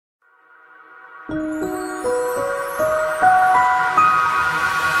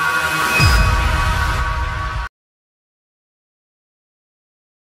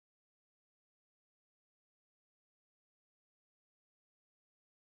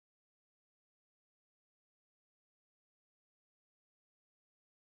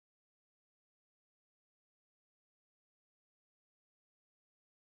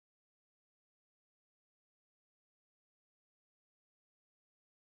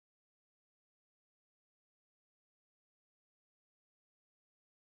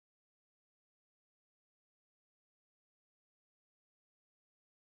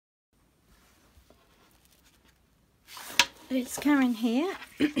It's Karen here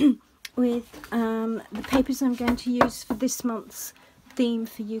with the papers I'm going to use for this month's theme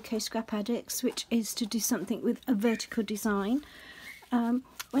for UK Scrap Addicts, which is to do something with a vertical design. When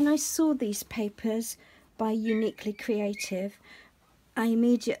I saw these papers by Uniquely Creative, I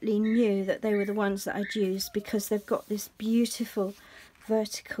immediately knew that they were the ones that I'd use because they've got this beautiful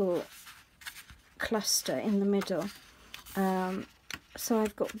vertical cluster in the middle. So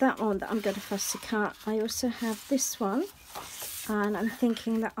I've got that one that I'm going to fussy cut. I also have this one, and I'm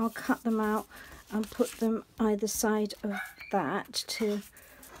thinking that I'll cut them out and put them either side of that to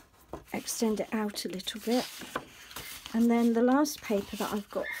extend it out a little bit. And then the last paper that I've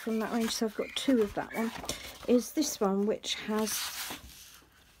got from that range, so I've got two of that one, is this one, which has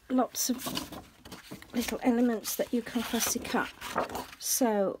lots of little elements that you can fussy cut.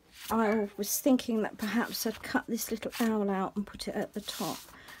 So I was thinking that perhaps I'd cut this little owl out and put it at the top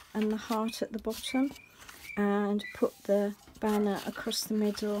and the heart at the bottom, and put the banner across the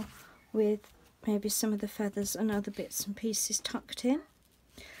middle with maybe some of the feathers and other bits and pieces tucked in.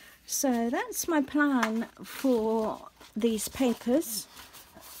 So that's my plan for these papers,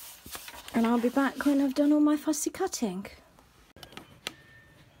 and I'll be back when I've done all my fussy cutting.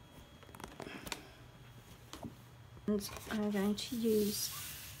 And I'm going to use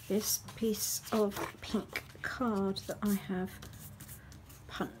this piece of pink card that I have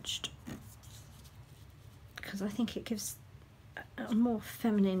punched because I think it gives a more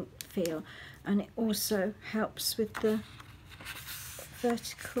feminine feel, and it also helps with the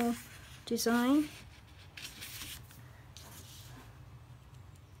vertical design.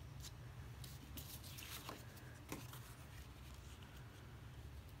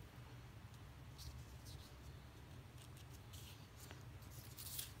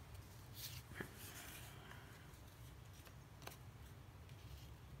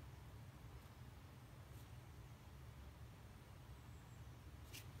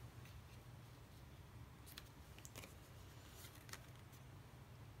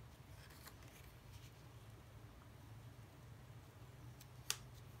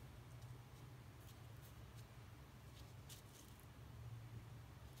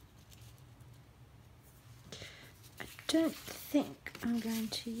 I don't think I'm going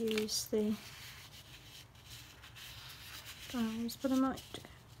to use the flowers, but I might do.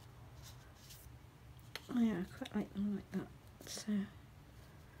 Oh yeah, I quite like them like that. So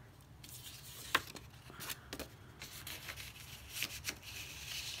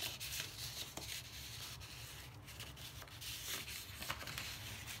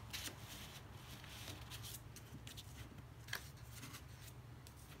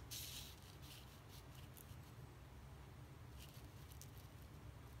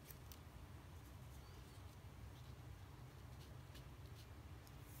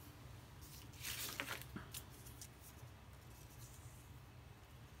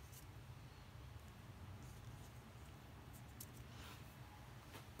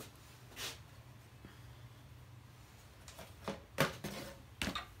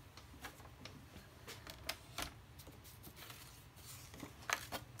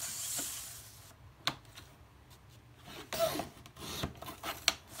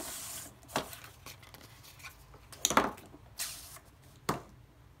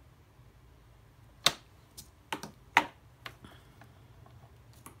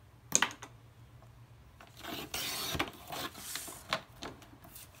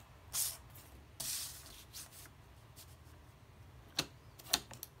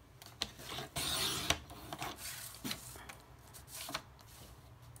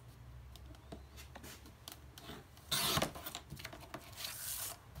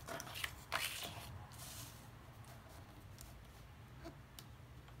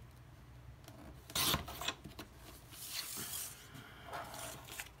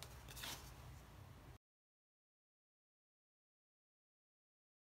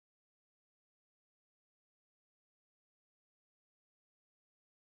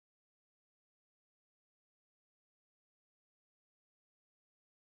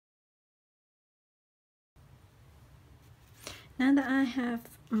Now that I have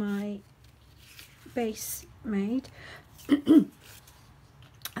my base made, I'm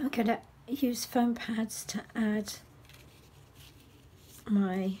going to use foam pads to add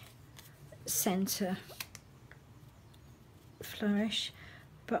my centre flourish,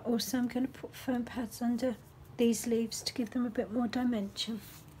 but also I'm going to put foam pads under these leaves to give them a bit more dimension.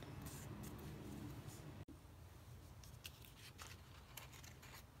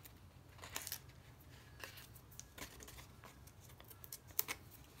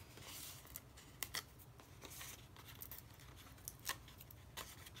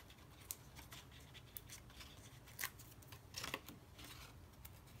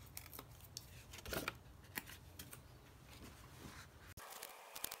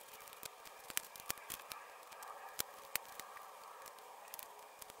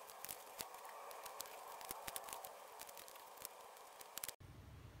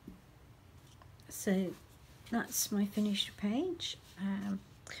 So that's my finished page.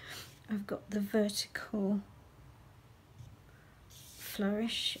 I've got the vertical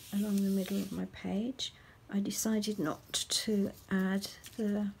flourish along the middle of my page. I decided not to add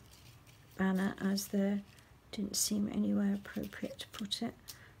the banner as there didn't seem anywhere appropriate to put it.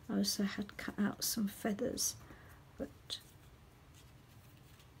 I also had cut out some feathers, but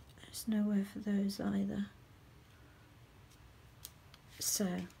there's nowhere for those either. So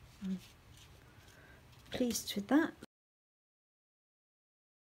I'm pleased with that.